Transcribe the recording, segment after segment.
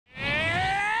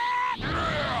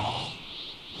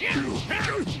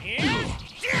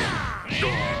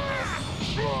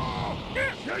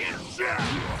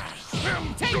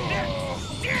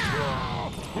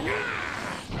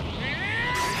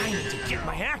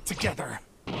my act together.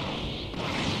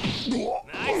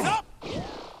 Eyes up!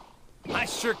 I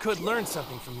sure could learn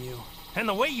something from you. And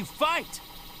the way you fight!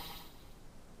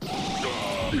 I'm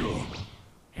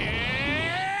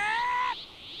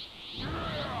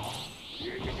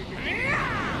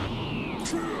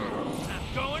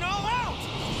going all out!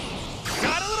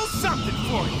 Got a little something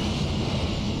for you!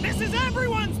 This is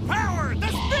everyone's power! The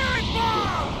Spirit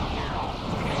Bomb!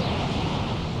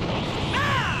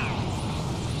 Now!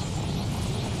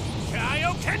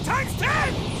 Kaioken times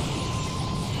 10!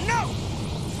 No!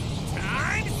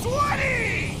 Times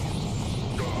 20!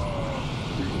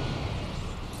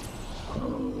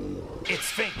 It's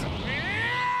fate.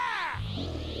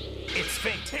 It's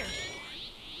fate. Here.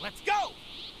 Let's go!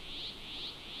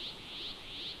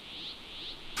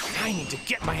 I need to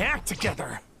get my act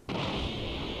together.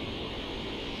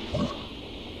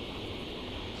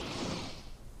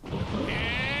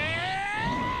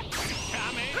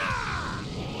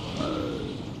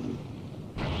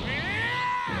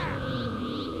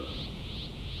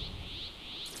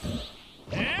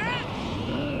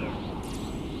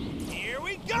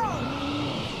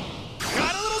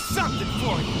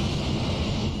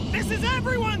 This is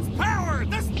everyone's power!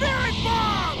 The Spirit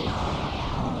Bomb!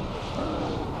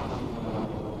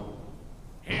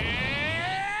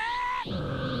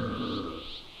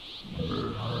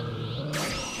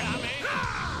 Coming!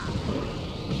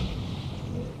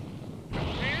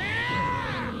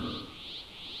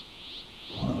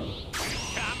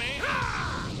 Coming!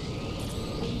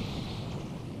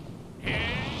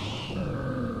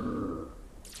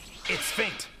 It's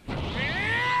fate!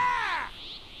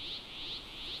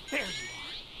 There you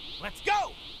are. Let's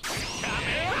go! Come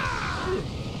in!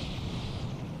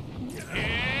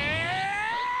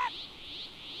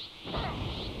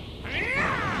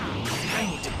 I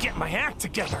need to get my act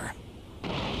together.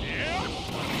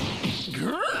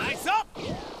 Eyes up!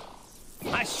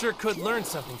 I sure could learn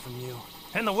something from you.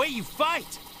 And the way you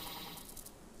fight!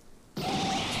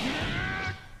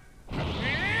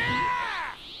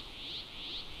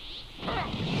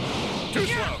 Too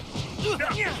slow!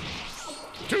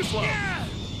 Too slow!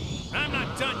 I'm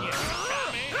not done yet,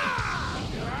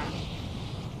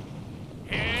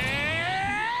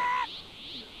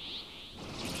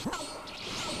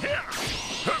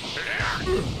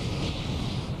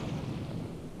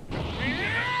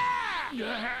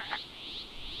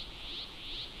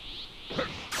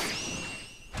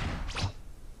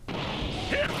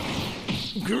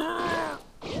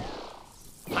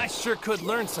 I sure could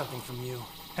learn something from you.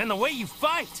 And the way you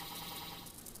fight!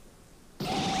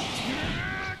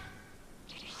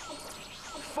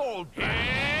 Fall back!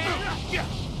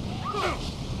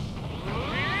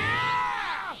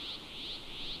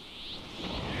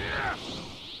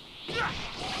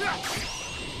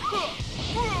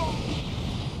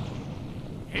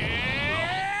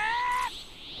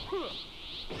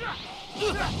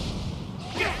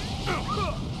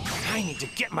 I need to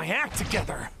get my act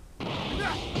together.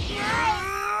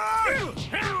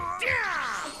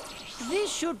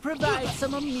 This should provide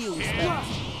some amusement.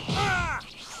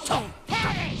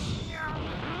 Perish!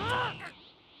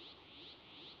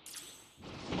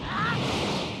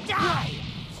 Die!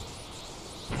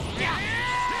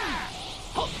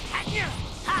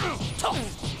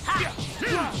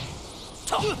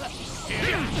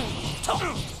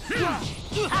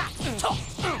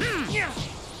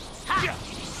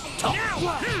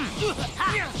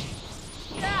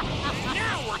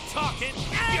 Now we're talking!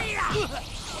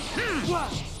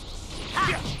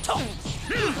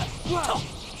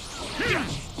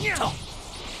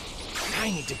 I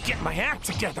need to get my act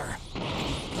together.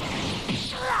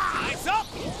 Eyes up!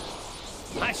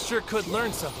 I sure could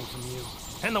learn something from you.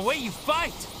 And the way you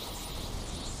fight!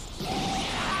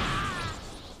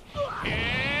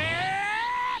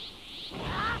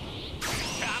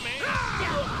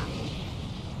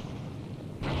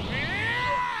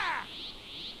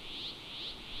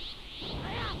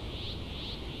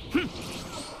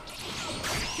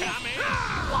 Coming!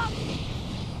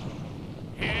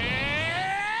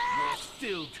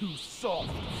 Still too soft,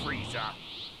 Frieza.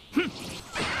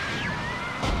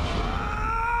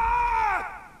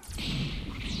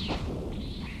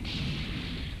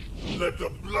 Let the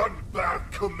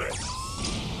bloodbath commence.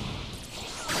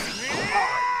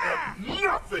 I am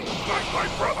nothing like my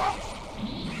brother.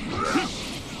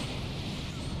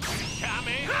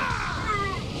 Coming!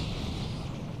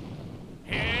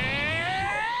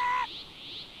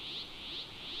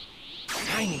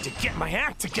 I need to get my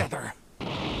act together.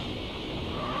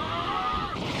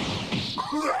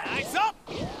 Eyes up!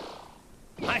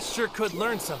 I sure could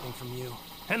learn something from you.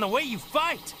 And the way you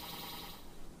fight!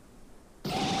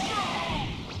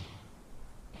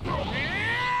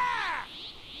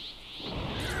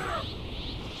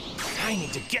 I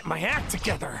need to get my act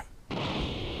together.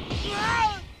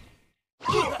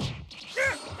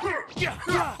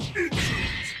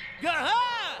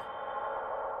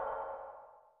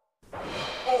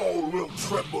 All will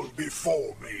tremble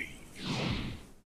before me.